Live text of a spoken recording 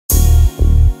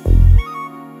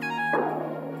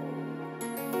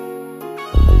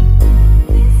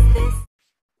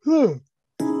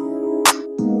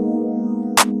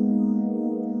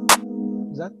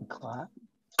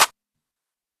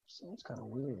That's kind of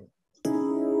weird.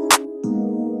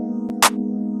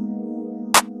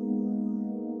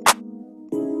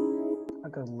 I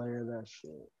could layer that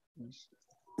shit.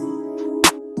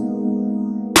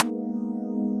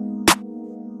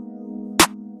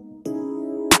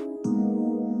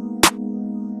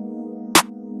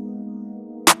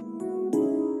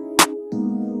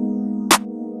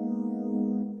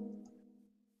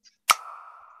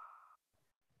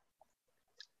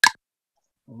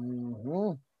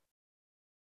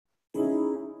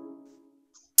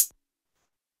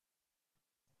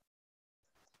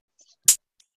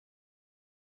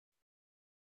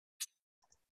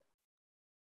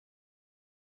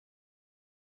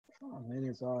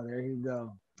 Minutes. Oh, there you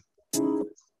go.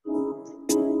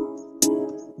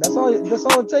 That's all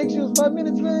it takes you is 5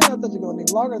 minutes, man. I thought you were gonna need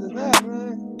longer than that,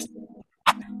 man.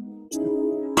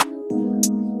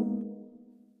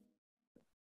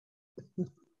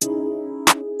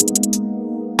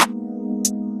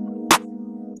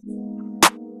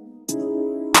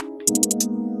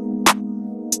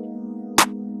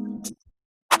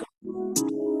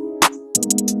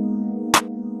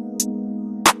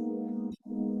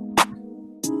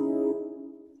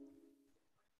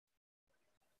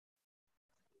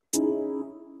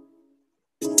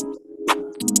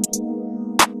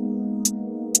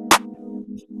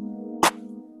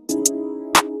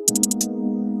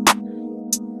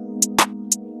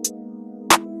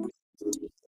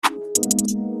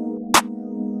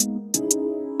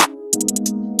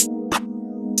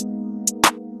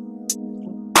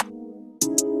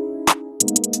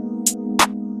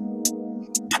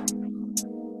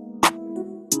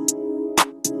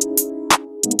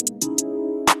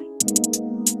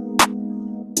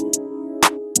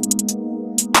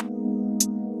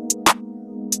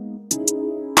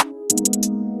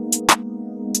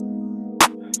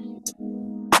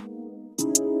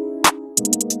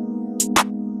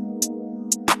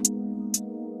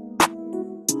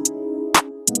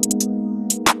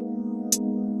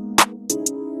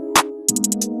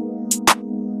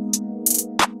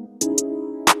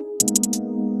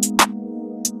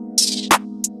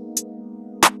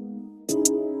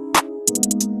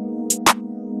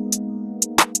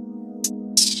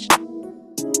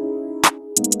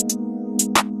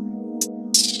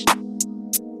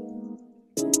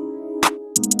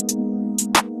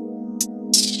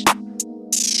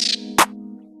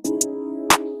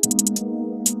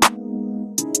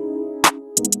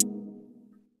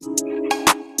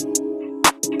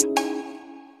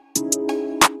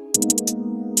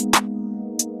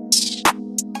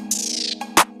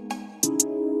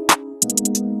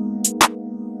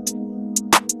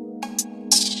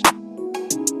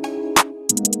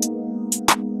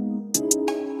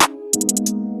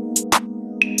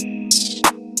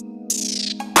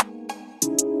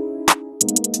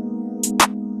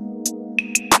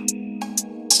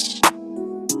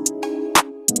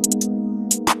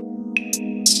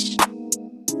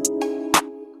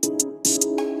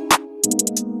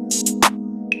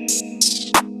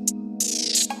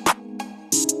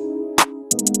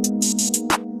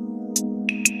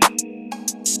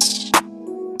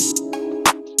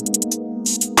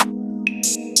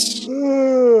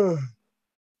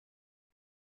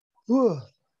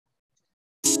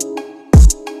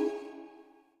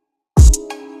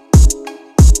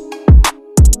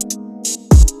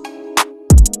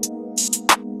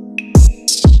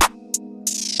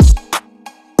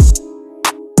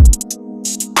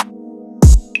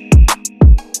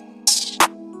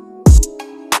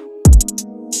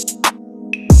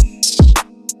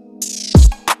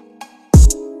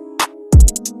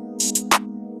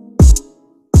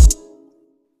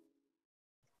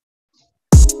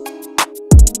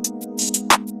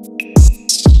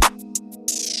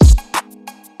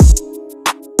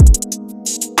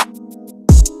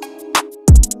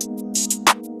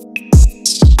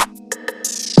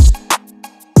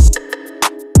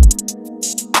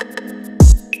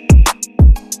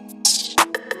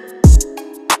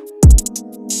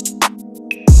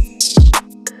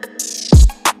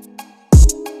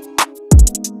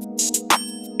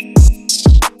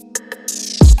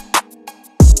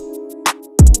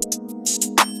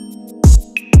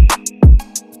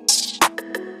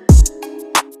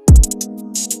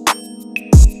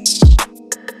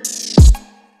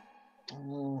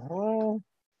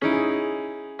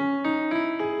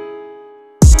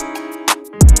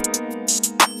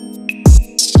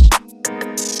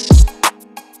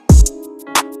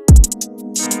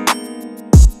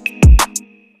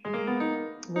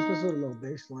 Let's put a little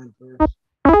baseline first.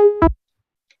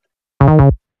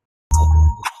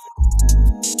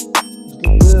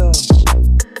 Yeah.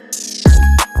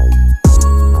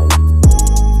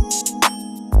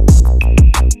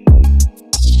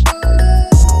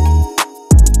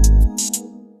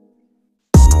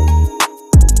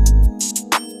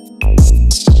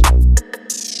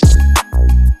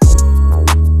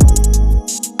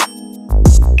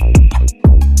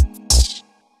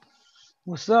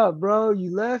 What's up, bro?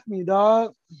 You left me,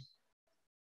 dog.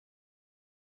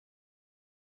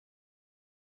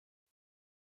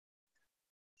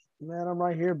 Man, I'm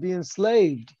right here being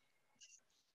slaved.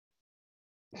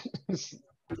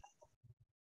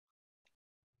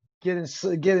 getting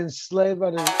slaved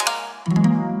by the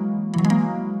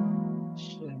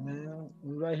shit, man.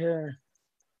 We right here.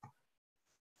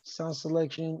 Sound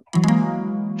selection.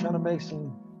 Trying to make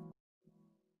some.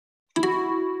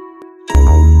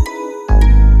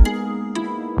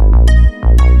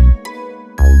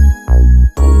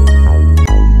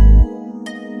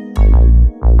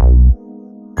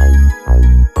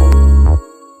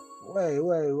 Wait.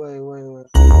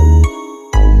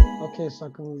 Okay, so I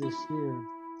can move this here.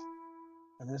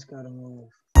 And this gotta move.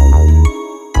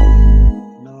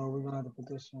 No, we're gonna have to put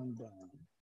this one down.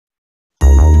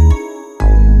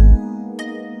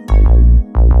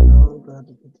 No, we're gonna have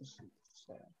to put this one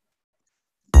down.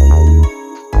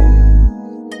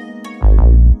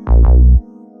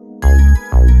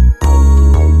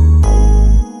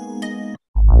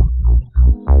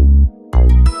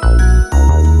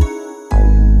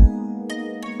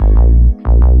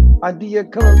 Idea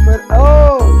coming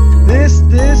from this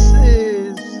is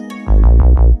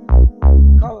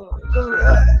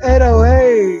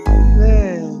 808,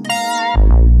 man.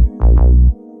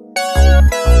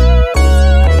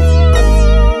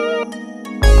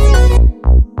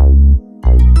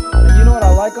 And you know what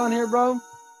I like on here, bro?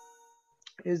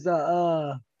 Is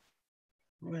the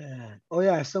man. Oh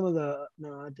yeah, some of the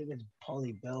I think it's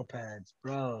poly bell pads,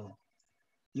 bro.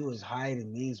 You was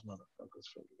hiding these motherfuckers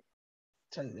from me.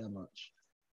 Tell you that much.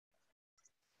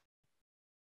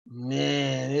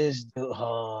 Man,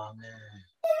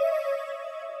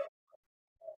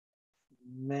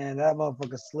 man, that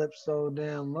motherfucker slipped so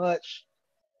damn much.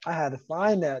 I had to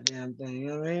find that damn thing. You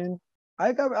know what I mean?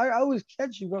 I always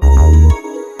catch you, bro.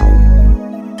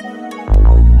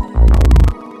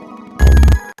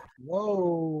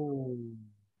 Whoa,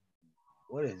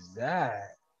 what is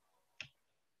that?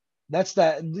 That's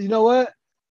that. You know what?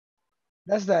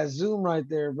 That's that zoom right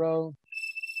there, bro.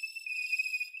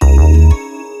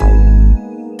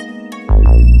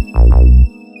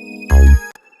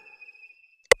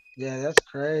 Yeah, that's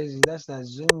crazy. That's that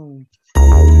zoom.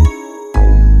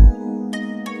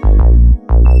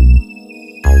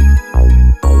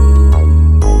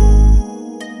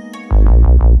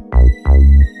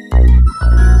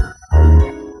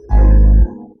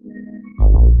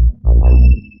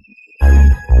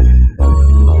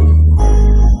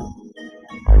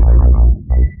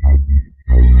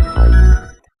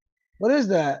 What is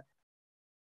that?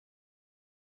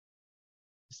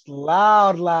 It's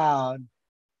loud.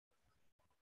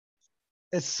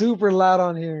 It's super loud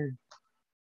on here.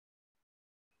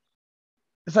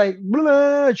 It's like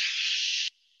blah, shh,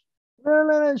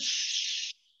 blah,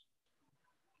 shh.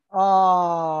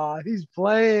 Ah, he's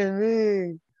playing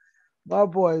me. My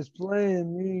boy is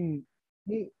playing me.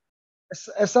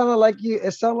 It sounded like you.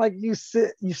 It sounded like you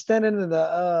standing in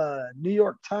the New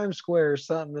York Times Square or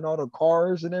something, and all the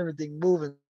cars and everything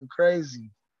moving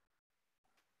crazy.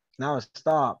 Now it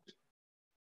stopped.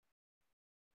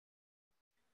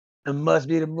 It must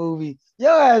be the movie. Yo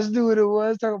ass knew what it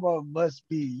was. Talking about must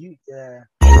be. Yeah.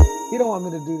 He don't want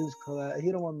me to do this collab. He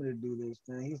don't want me to do this,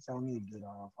 man. He's telling me to get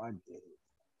off. I get it.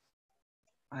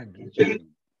 I get you.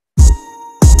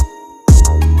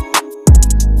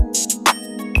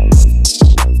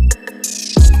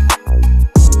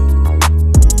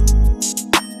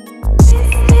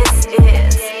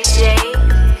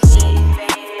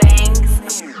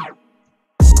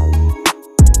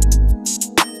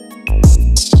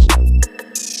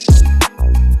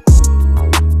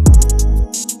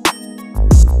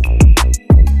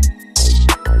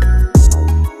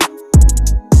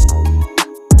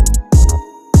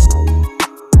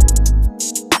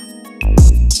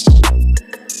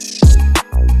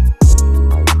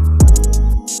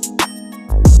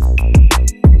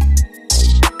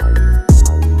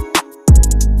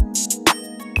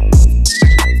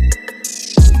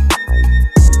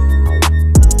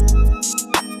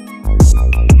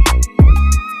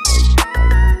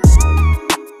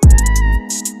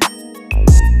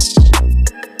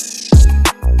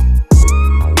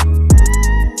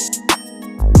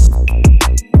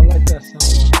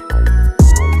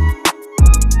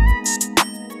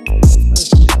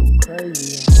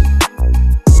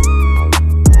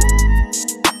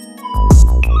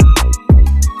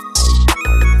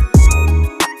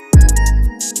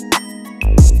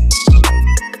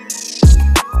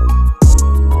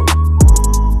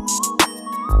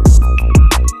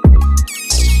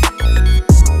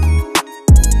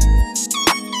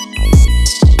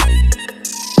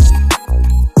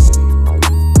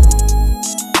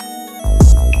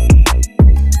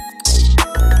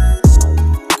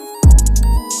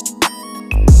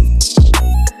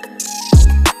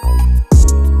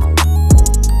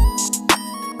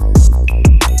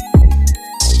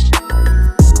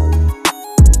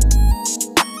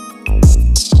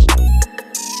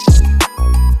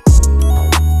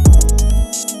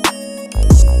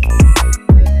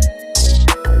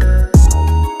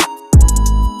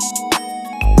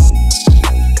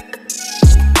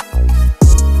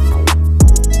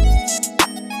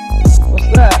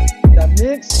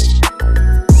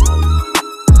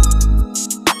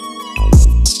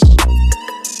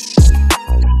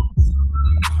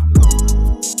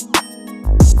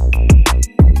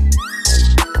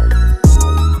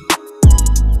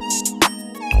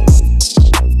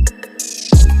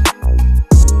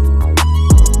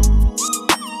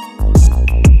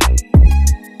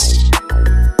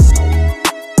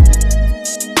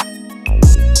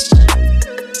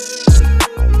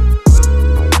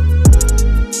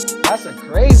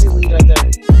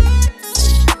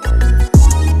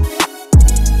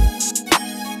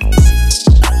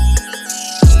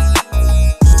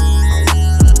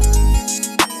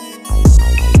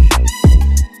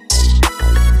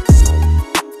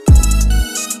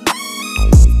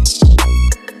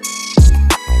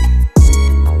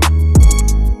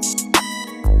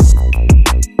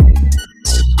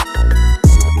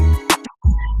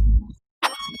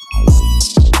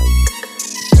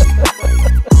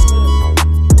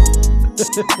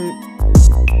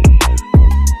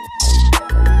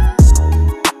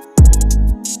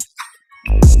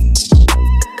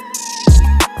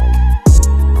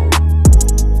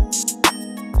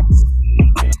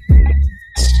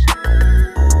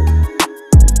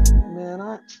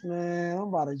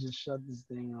 just shut this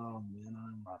thing off, man.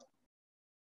 I'm about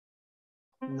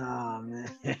nah, man.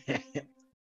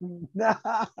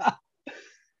 nah,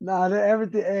 nah.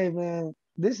 Everything. Hey, man.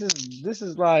 This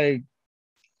is like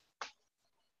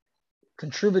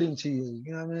contributing to you.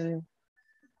 You know what I mean?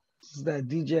 This is that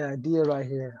DJ idea right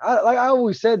here. I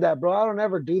always said that, bro. I don't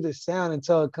ever do this sound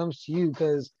until it comes to you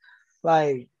because,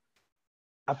 like,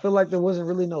 I feel like there wasn't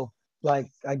really no,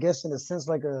 like, I guess in a sense,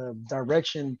 like a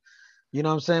direction. You know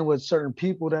what I'm saying? With certain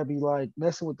people that be like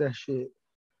messing with that shit.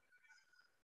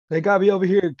 They got me over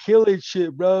here killing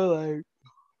shit, bro. Like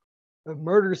a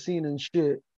murder scene and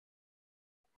shit.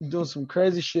 Doing some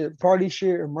crazy shit, party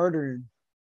shit or murdering.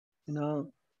 You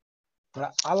know.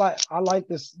 But I like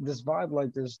this vibe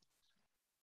like this.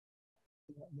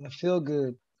 I feel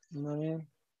good. You know what I mean?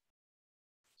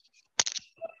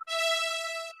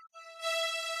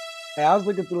 Hey, I was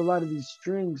looking through a lot of these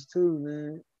strings too,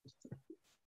 man.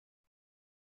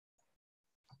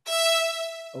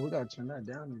 Oh, we gotta turn that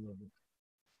down a little bit.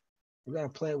 We gotta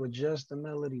play it with just the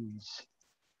melodies,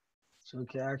 so we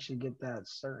can actually get that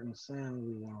certain sound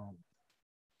we want.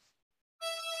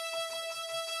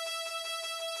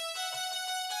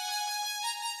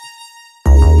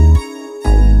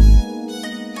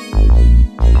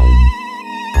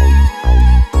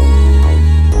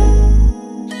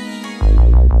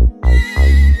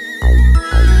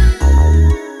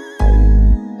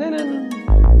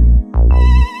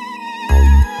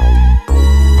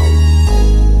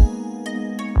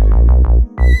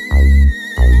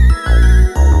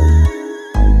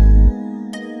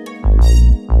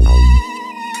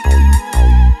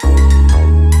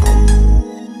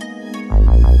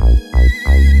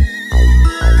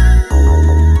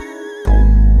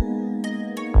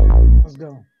 Let's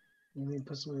go. Let me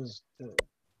put some of this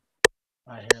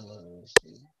right here. Let's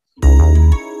see.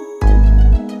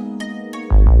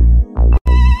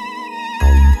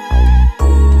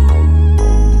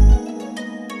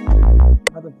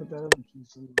 I have to put that other key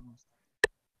somewhere else.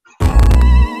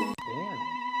 Damn.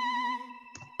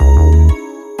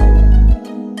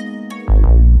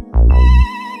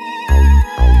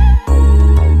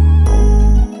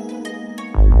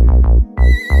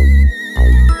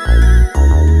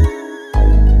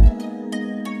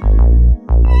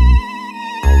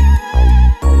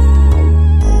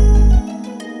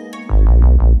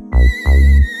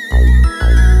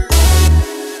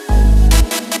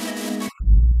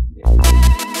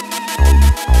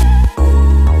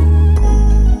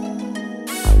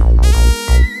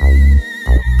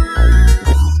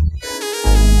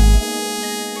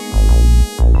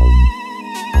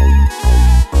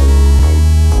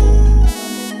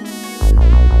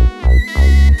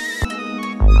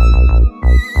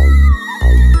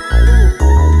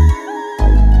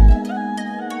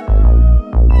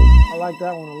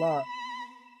 That one a lot.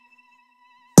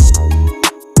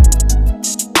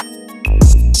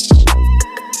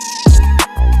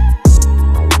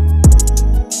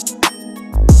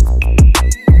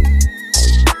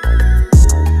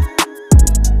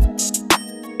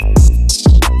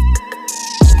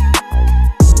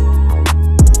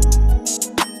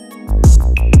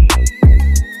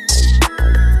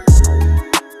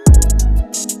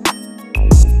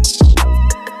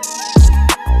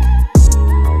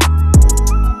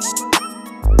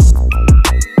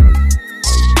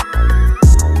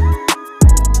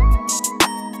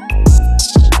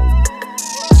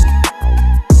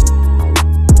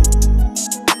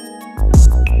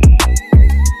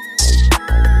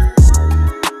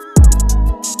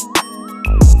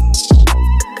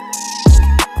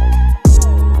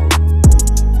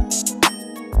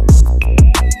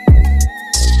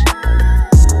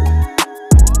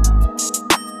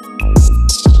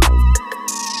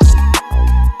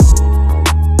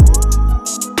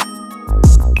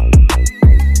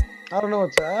 I don't know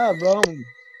what to add, bro.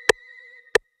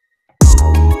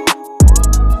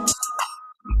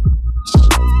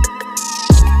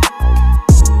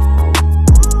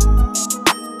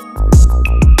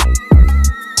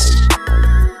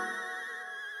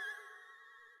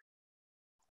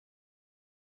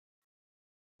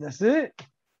 That's it.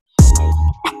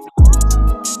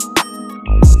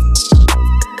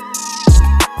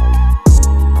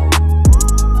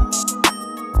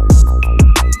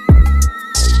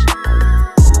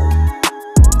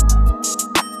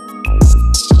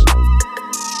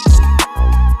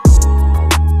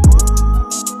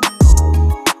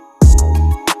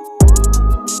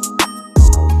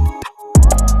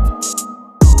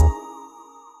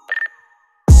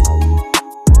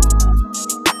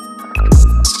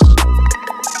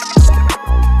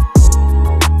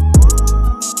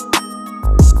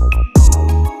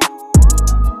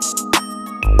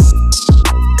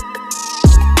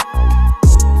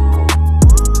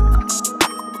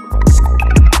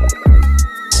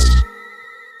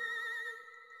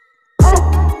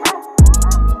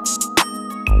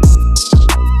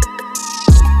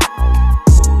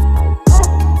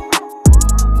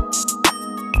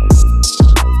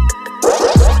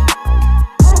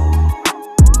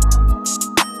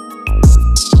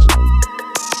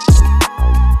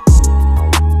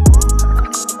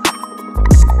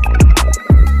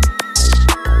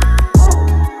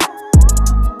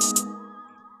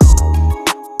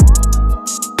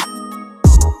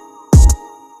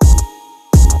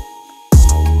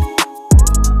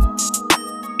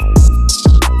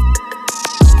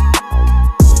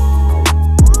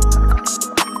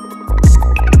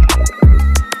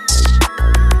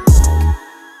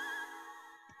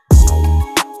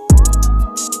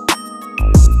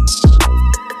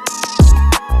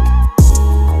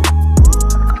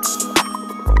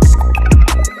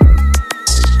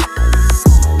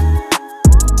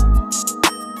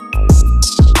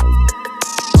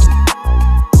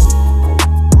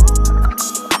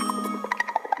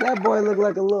 That boy looked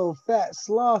like a little fat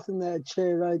sloth in that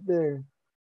chair right there.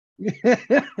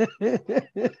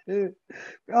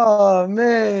 Oh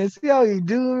man, see how he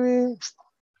do me?